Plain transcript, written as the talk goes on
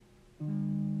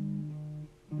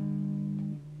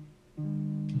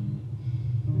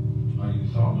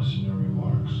notice in your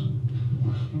remarks?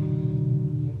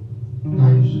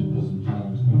 I usually put some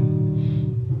time to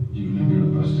Do you linger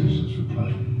at bus stations for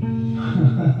pleasure?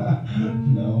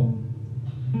 No.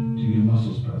 Do you get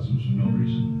muscle spasms for no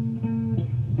reason?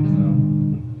 No.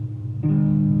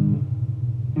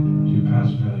 Do your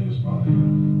past failures bother you?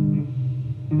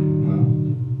 No.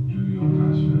 Do your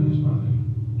past failures bother you?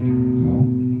 No.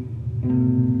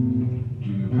 Do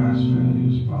your past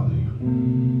failures bother you?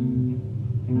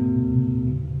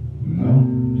 No.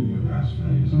 Do your past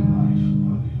failures in life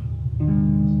bother you?